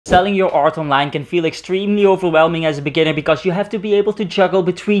Selling your art online can feel extremely overwhelming as a beginner because you have to be able to juggle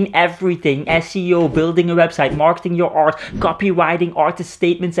between everything: SEO, building a website, marketing your art, copywriting artist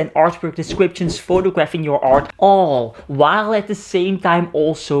statements and artwork descriptions, photographing your art, all while at the same time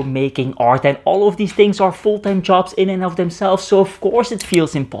also making art. And all of these things are full-time jobs in and of themselves, so of course it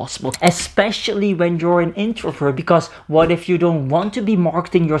feels impossible, especially when you're an introvert, because what if you don't want to be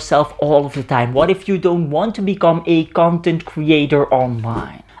marketing yourself all of the time? What if you don't want to become a content creator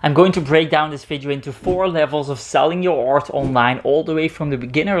online? I'm going to break down this video into 4 levels of selling your art online, all the way from the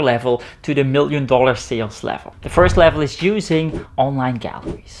beginner level to the $1 million sales level. The first level is using online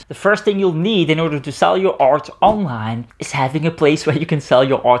galleries. The first thing you'll need in order to sell your art online is having a place where you can sell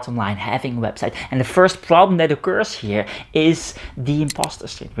your art online, having a website. And the first problem that occurs here is the imposter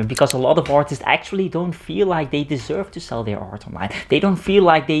syndrome, because a lot of artists actually don't feel like they deserve to sell their art online. They don't feel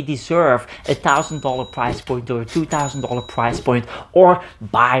like they deserve a $1,000 price point or a $2,000 price point or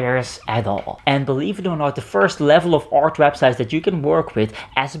buyers at all. And believe it or not, the first level of art websites that you can work with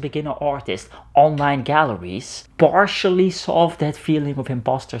as a beginner artist, online galleries, partially solve that feeling of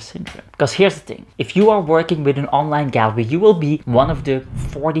imposter syndrome. Because here's the thing: if you are working with an online gallery, you will be one of the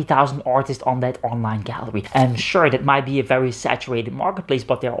 40,000 artists on that online gallery. And sure, that might be a very saturated marketplace,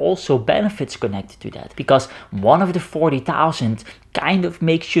 but there are also benefits connected to that, because one of the 40,000 kind of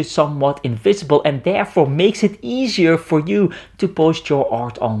makes you somewhat invisible and therefore makes it easier for you to post your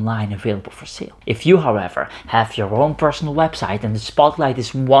art online available for sale. If you, however, have your own personal website and the spotlight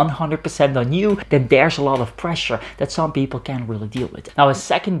is 100% on you, then there's a lot of pressure that some people can't really deal with. Now, a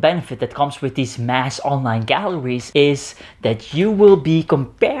second benefit that comes with these mass online galleries is that you will be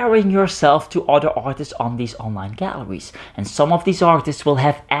comparing yourself to other artists on these online galleries. And some of these artists will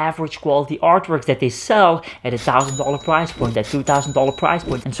have average quality artworks that they sell at a $1,000 price point, at $2,000 price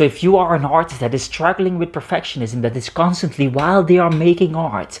point. And so if you are an artist that is struggling with perfectionism, that is constantly, while they are making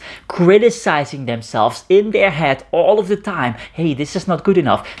art, criticizing themselves in their head all of the time, hey, this is not good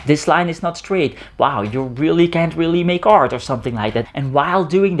enough, this line is not straight, wow, you really can't really make art, or something like that. And while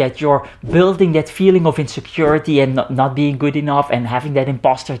doing that, you're building that feeling of insecurity and not being good enough and having that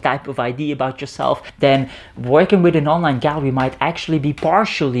imposter type of idea about yourself, then working with an online gallery might actually be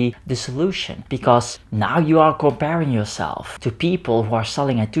partially the solution, because now you are comparing yourself to people who are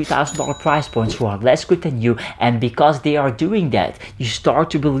selling at $2,000 price points who are less good than you, and because they are doing that, you start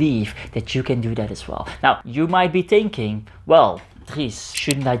to believe that you can do that as well. Now, you might be thinking, well, Dries,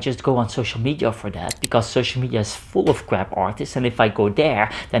 shouldn't I just go on social media for that? Because social media is full of crap artists, and if I go there,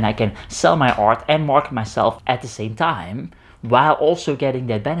 then I can sell my art and market myself at the same time, while also getting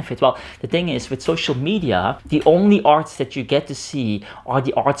that benefit. Well, the thing is, with social media, the only arts that you get to see are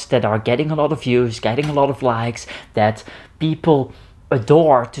the arts that are getting a lot of views, getting a lot of likes, that people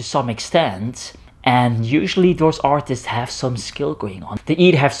adore to some extent. And usually those artists have some skill going on. They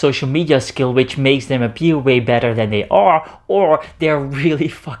either have social media skill, which makes them appear way better than they are, or they're really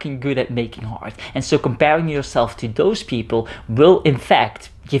fucking good at making art. And so comparing yourself to those people will in fact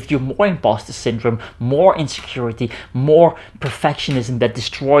give you more imposter syndrome, more insecurity, more perfectionism that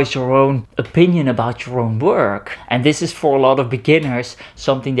destroys your own opinion about your own work. And this is, for a lot of beginners,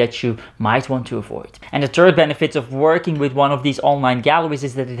 something that you might want to avoid. And the third benefit of working with one of these online galleries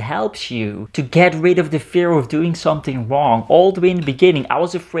is that it helps you to get rid of the fear of doing something wrong. All the way in the beginning, I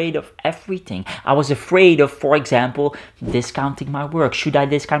was afraid of everything. I was afraid of, for example, discounting my work. Should I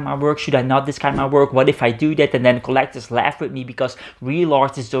discount my work? Should I not discount my work? What if I do that and then collectors laugh at me because real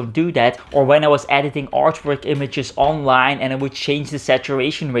artists don't do that? Or when I was editing artwork images online and I would change the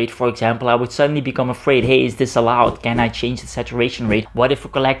saturation rate, for example, I would suddenly become afraid, hey, is this allowed? Can I change the saturation rate? What if a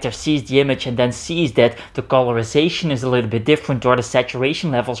collector sees the image and then sees that the colorization is a little bit different, or the saturation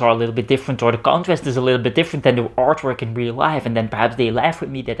levels are a little bit different, or the contrast is a little bit different than the artwork in real life, and then perhaps they laugh at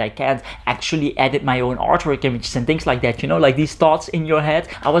me that I can't actually edit my own artwork images and things like that, you know, like these thoughts in your head.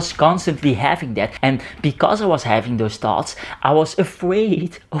 I was constantly having that, and because I was having those thoughts, I was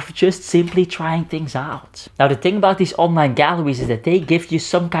afraid of just simply trying things out. Now, the thing about these online galleries is that they give you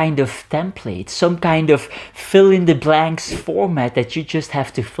some kind of template, some kind of fill in the blanks format that you just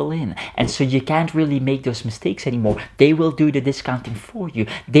have to fill in. And so you can't really make those mistakes anymore. They will do the discounting for you.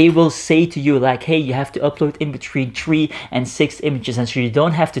 They will say to you like, hey, you have to upload in between 3 and 6 images. And so you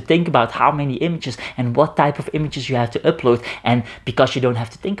don't have to think about how many images and what type of images you have to upload. And because you don't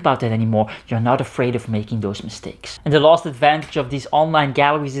have to think about that anymore, you're not afraid of making those mistakes. And the last advantage of these online online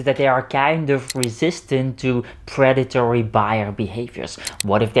galleries is that they are kind of resistant to predatory buyer behaviors.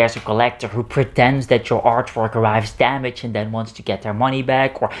 What if there's a collector who pretends that your artwork arrives damaged and then wants to get their money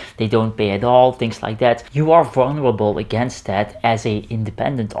back, or they don't pay at all, things like that? You are vulnerable against that as an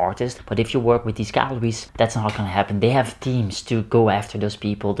independent artist, but if you work with these galleries, that's not going to happen. They have teams to go after those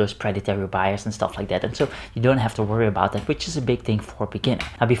people, those predatory buyers and stuff like that, and so you don't have to worry about that, which is a big thing for a beginner.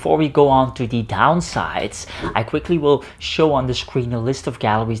 Now, before we go on to the downsides, I quickly will show on the screen a list of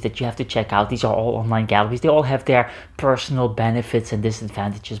galleries that you have to check out. These are all online galleries. They all have their personal benefits and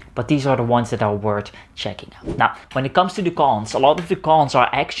disadvantages, but these are the ones that are worth checking out. Now, when it comes to the cons, a lot of the cons are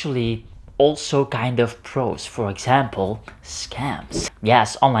actually also kind of pros. For example, scams.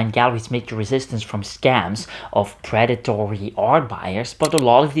 Yes, online galleries make you resistance from scams of predatory art buyers, but a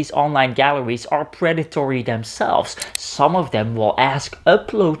lot of these online galleries are predatory themselves. Some of them will ask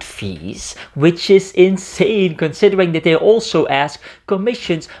upload fees, which is insane considering that they also ask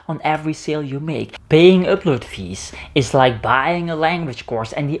commissions on every sale you make. Paying upload fees is like buying a language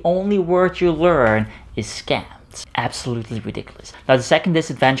course and the only word you learn is scam. It's absolutely ridiculous. Now, the second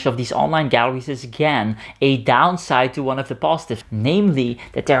disadvantage of these online galleries is again a downside to one of the positives, namely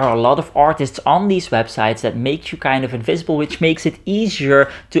that there are a lot of artists on these websites that make you kind of invisible, which makes it easier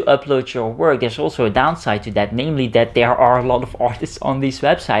to upload your work. There's also a downside to that, namely that there are a lot of artists on these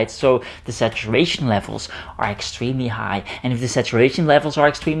websites, so the saturation levels are extremely high, and if the saturation levels are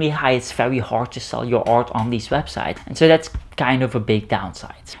extremely high, it's very hard to sell your art on these websites, and so that's kind of a big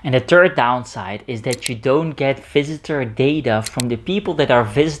downside. And the third downside is that you don't get visitor data from the people that are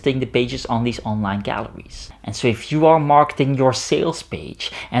visiting the pages on these online galleries. And so if you are marketing your sales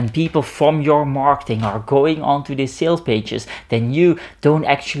page and people from your marketing are going onto these sales pages, then you don't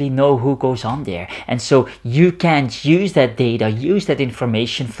actually know who goes on there. And so you can't use that data, use that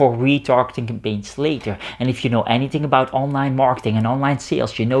information for retargeting campaigns later. And if you know anything about online marketing and online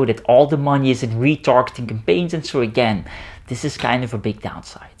sales, you know that all the money is in retargeting campaigns. And so again, this is kind of a big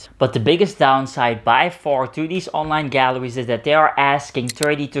downside. But the biggest downside by far to these online galleries is that they are asking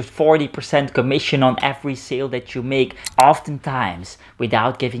 30 to 40% commission on every sale that you make, oftentimes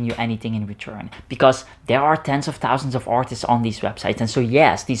without giving you anything in return. Because there are tens of thousands of artists on these websites. And so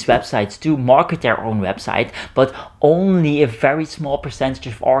yes, these websites do market their own website, but only a very small percentage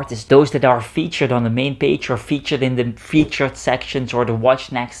of artists, those that are featured on the main page or featured in the featured sections or the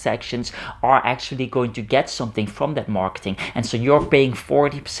watch next sections, are actually going to get something from that marketing. And so you're paying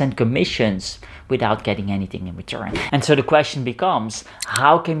 40% commissions without getting anything in return. And so the question becomes,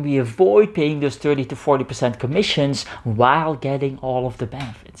 how can we avoid paying those 30 to 40% commissions while getting all of the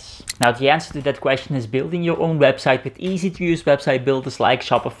benefits? Now, the answer to that question is building your own website with easy to use website builders like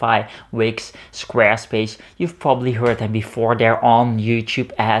Shopify, Wix, Squarespace. You've probably heard them before. They're on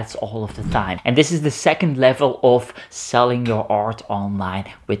YouTube ads all of the time. And this is the second level of selling your art online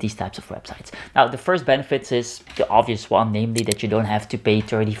with these types of websites. Now, the first benefit is the obvious one, namely that you don't have to pay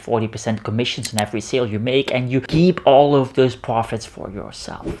 30, 40% commissions on every sale you make, and you keep all of those profits for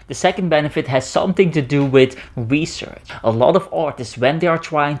yourself. The second benefit has something to do with research. A lot of artists, when they are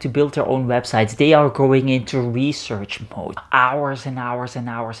trying to build their own websites, they are going into research mode, hours and hours and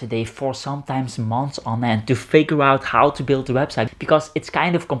hours a day for sometimes months on end to figure out how to build a website, because it's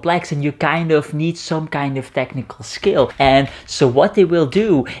kind of complex and you kind of need some kind of technical skill. And so what they will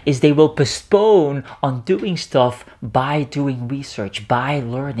do is they will postpone on doing stuff by doing research, by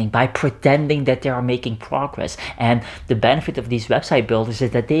learning, by pretending that they are making progress. And the benefit of these website builders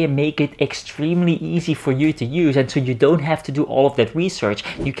is that they make it extremely easy for you to use, and so you don't have to do all of that research.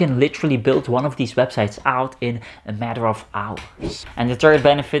 You can literally build one of these websites out in a matter of hours. And the third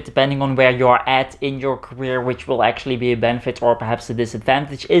benefit, depending on where you are at in your career, which will actually be a benefit or perhaps a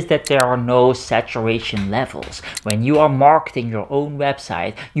disadvantage, is that there are no saturation levels. When you are marketing your own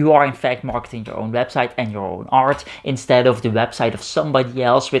website, you are in fact marketing your own website and your own art instead of the website of somebody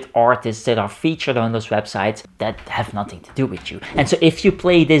else with artists that are featured on those websites that have nothing to do with you. And so if you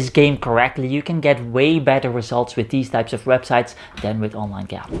play this game correctly, you can get way better results with these types of websites than with online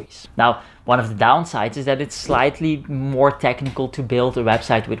galleries. Now, one of the downsides is that it's slightly more technical to build a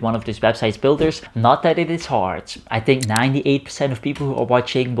website with one of these websites builders. Not that it is hard. I think 98% of people who are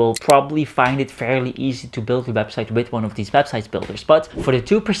watching will probably find it fairly easy to build a website with one of these websites builders. But for the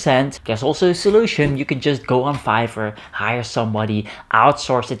 2%, there's also a solution. You can just go on Fiverr, hire somebody,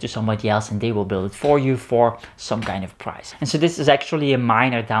 outsource it to somebody else, and they will build it for you for some kind of price. And so this is actually a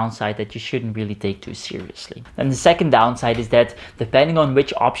minor downside that you shouldn't really take too seriously. And the second downside is that depending on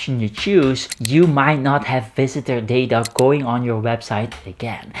which option you choose, use, you might not have visitor data going on your website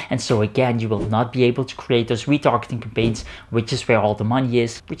again. And so again, you will not be able to create those retargeting campaigns, which is where all the money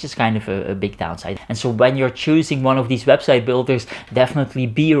is, which is kind of a big downside. And so when you're choosing one of these website builders, definitely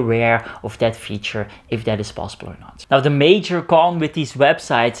be aware of that feature, if that is possible or not. Now, the major con with these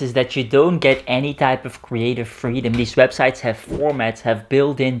websites is that you don't get any type of creative freedom. These websites have formats, have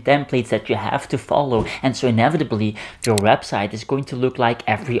built-in templates that you have to follow, and so inevitably your website is going to look like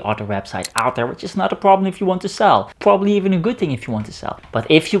every other website out there, which is not a problem if you want to sell, probably even a good thing if you want to sell. But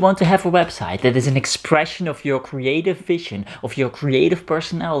if you want to have a website that is an expression of your creative vision, of your creative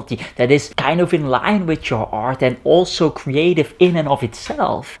personality, that is kind of in line with your art and also creative in and of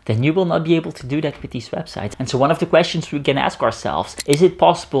itself, then you will not be able to do that with these websites. And so one of the questions we can ask ourselves, is it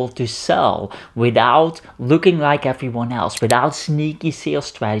possible to sell without looking like everyone else, without sneaky sales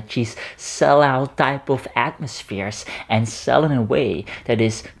strategies, sell out type of atmospheres, and sell in a way that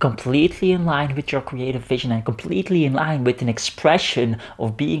is completely in line with your creative vision and completely in line with an expression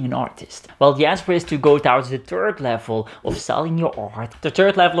of being an artist? Well, the answer is to go towards the third level of selling your art. The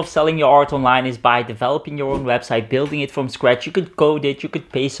third level of selling your art online is by developing your own website, building it from scratch. You could code it, you could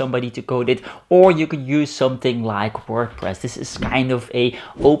pay somebody to code it, or you could use something like WordPress. This is kind of a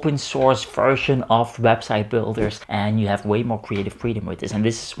open source version of website builders, and you have way more creative freedom with this. And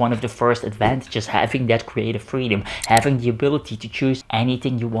this is one of the first advantages, having that creative freedom, having the ability to choose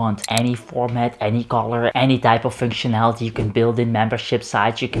anything you want, any format, any color, any type of functionality. You can build in membership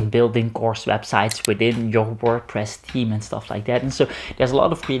sites, you can build in course websites within your WordPress theme and stuff like that. And so there's a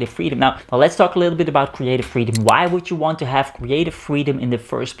lot of creative freedom. Now let's talk a little bit about creative freedom. Why would you want to have creative freedom in the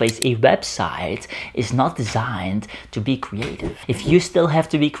first place? A website is not designed to be creative. If you still have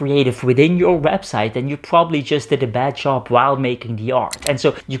to be creative within your website, then you probably just did a bad job while making the art. And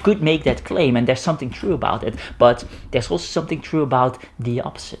so you could make that claim, and there's something true about it, but there's also something true about the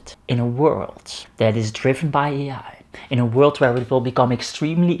opposite. In a world that is driven by AI, in a world where it will become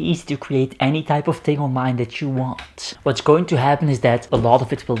extremely easy to create any type of thing online that you want, what's going to happen is that a lot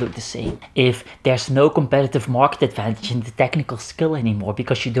of it will look the same. If there's no competitive market advantage in the technical skill anymore,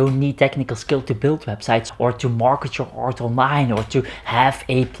 because you don't need technical skill to build websites or to market your art online or to have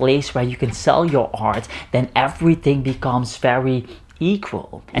a place where you can sell your art, then everything becomes very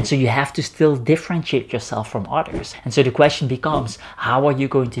equal. And so you have to still differentiate yourself from others. And so the question becomes, how are you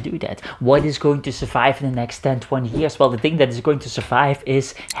going to do that? What is going to survive in the next 10, 20 years? Well, the thing that is going to survive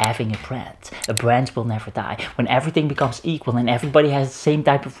is having a brand. A brand will never die. When everything becomes equal and everybody has the same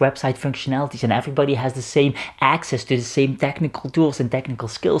type of website functionalities and everybody has the same access to the same technical tools and technical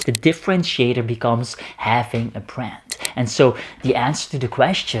skills, the differentiator becomes having a brand. And so the answer to the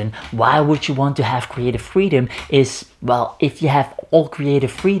question, why would you want to have creative freedom, is, well, if you have all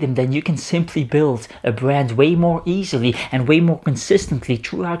creative freedom, then you can simply build a brand way more easily and way more consistently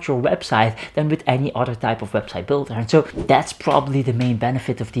throughout your website than with any other type of website builder. And so that's probably the main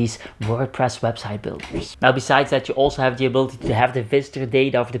benefit of these WordPress website builders. Now, besides that, you also have the ability to have the visitor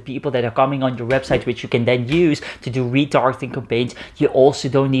data of the people that are coming on your website, which you can then use to do retargeting campaigns. You also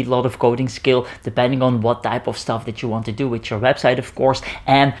don't need a lot of coding skill, depending on what type of stuff that you want to do with your website, of course.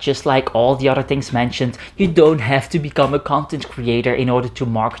 And just like all the other things mentioned, you don't have to become a content creator in order to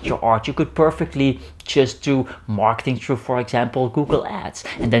market your art. You could perfectly just do marketing through, for example, Google Ads,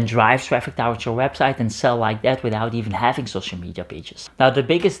 and then drive traffic towards your website and sell like that without even having social media pages. Now, the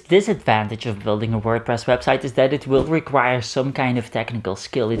biggest disadvantage of building a WordPress website is that it will require some kind of technical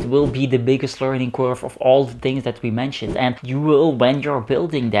skill. It will be the biggest learning curve of all the things that we mentioned, and you will, when you're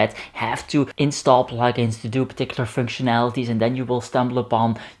building that, have to install plugins to do particular functionalities, and then you will stumble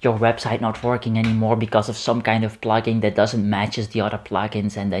upon your website not working anymore because of some kind of plugin that doesn't matches the other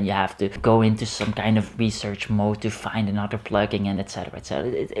plugins, and then you have to go into some kind of research mode to find another plugin, and etc,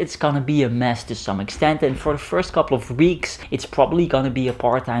 etc. It's gonna be a mess to some extent, and for the first couple of weeks it's probably gonna be a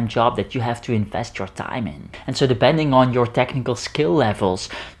part-time job that you have to invest your time in. And so depending on your technical skill levels,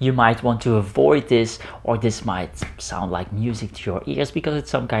 you might want to avoid this, or this might sound like music to your ears because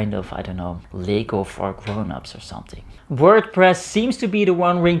it's some kind of, I don't know, Lego for grown-ups or something. WordPress seems to be the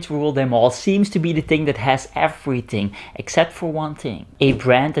one ring to rule them all, seems to be the thing that has everything except for one thing: a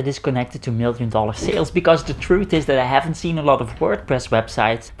brand that is connected to million-dollar sales. Because the truth is that I haven't seen a lot of WordPress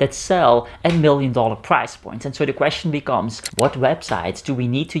websites that sell at million-dollar price points. And so the question becomes, what websites do we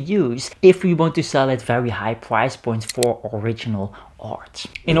need to use if we want to sell at very high price points for original art?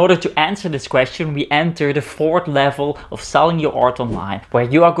 In order to answer this question, we enter the fourth level of selling your art online, where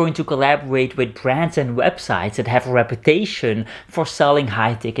you are going to collaborate with brands and websites that have a reputation for selling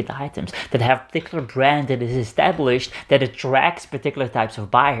high-ticket items, that have a particular brand that is established, that attracts particular types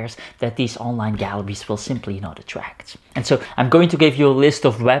of buyers that these online galleries will simply not attract. And so I'm going to give you a list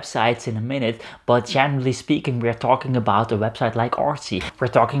of websites in a minute, but generally speaking, we're talking about a website like Artsy. We're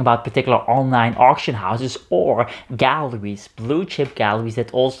talking about particular online auction houses or galleries, blue chip galleries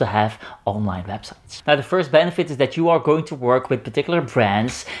that also have online websites. Now, the first benefit is that you are going to work with particular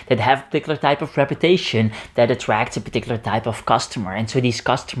brands that have a particular type of reputation that attracts a particular type of customer. And so these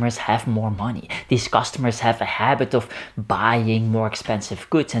customers have more money. These customers have a habit of buying more expensive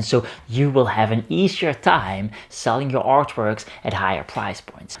goods. And so you will have an easier time selling your artworks at higher price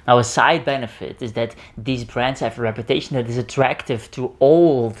points. Now, a side benefit is that these brands have a reputation that is attractive to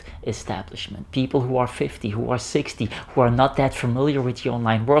old establishment, people who are 50, who are 60, who are not that familiar with the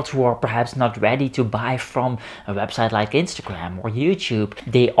online world, who are perhaps not ready to buy from a website like Instagram or YouTube.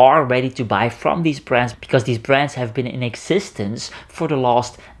 They are ready to buy from these brands because these brands have been in existence for the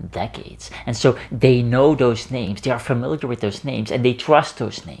last decades. And so they know those names, they are familiar with those names, and they trust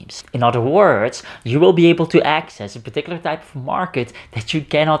those names. In other words, you will be able to access a particular type of market that you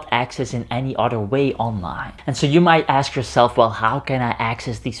cannot access in any other way online. And so you might ask yourself, well, how can I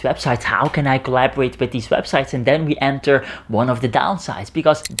access these websites? How can I collaborate with these websites? And then we enter one of the downsides,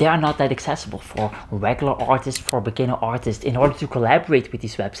 because they are not that accessible for regular artists, for beginner artists. In order to collaborate with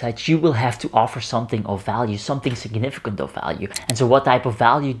these websites, you will have to offer something of value, something significant of value. And so what type of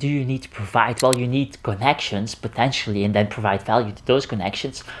value do you need to provide? Well, you need connections potentially, and then provide value to those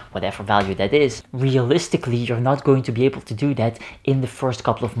connections, whatever value that is. Realistically, you're not going to be able to do that in the first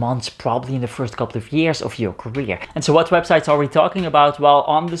couple of months, probably in the first couple of years of your career. And so what websites are we talking about? Well,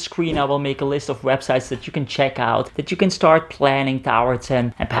 on the screen I will make a list of websites that you can check out, that you can start planning towards,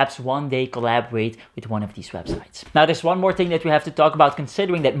 and perhaps one day collaborate with one of these websites. Now, there's one more thing that we have to talk about,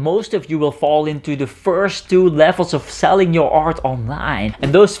 considering that most of you will fall into the first two levels of selling your art online.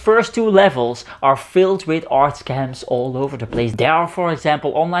 And those first two levels are filled with art scams all over the place. There are, for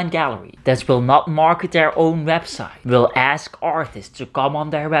example, online galleries that will not market their own website, will ask artists to come on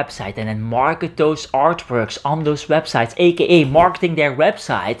their website and then market those artworks on those websites, aka marketing their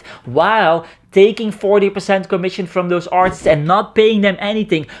website while taking 40% commission from those artists and not paying them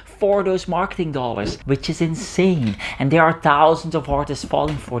anything for those marketing dollars, which is insane. And there are thousands of artists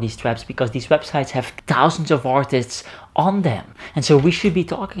falling for these traps because these websites have thousands of artists on them. And so we should be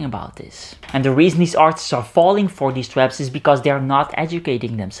talking about this. And the reason these artists are falling for these traps is because they are not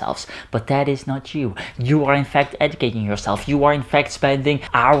educating themselves. But that is not you. You are in fact educating yourself. You are in fact spending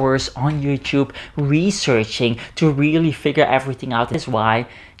hours on YouTube researching to really figure everything out. That's why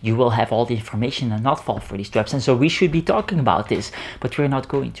you will have all the information and not fall for these traps. And so we should be talking about this, but we're not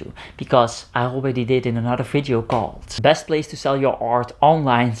going to, because I already did in another video called Best Place to Sell Your Art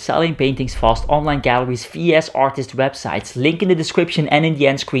Online, Selling Paintings Fast, Online Galleries, VS Artist Websites. Link in the description and in the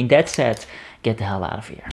end screen. That said, get the hell out of here.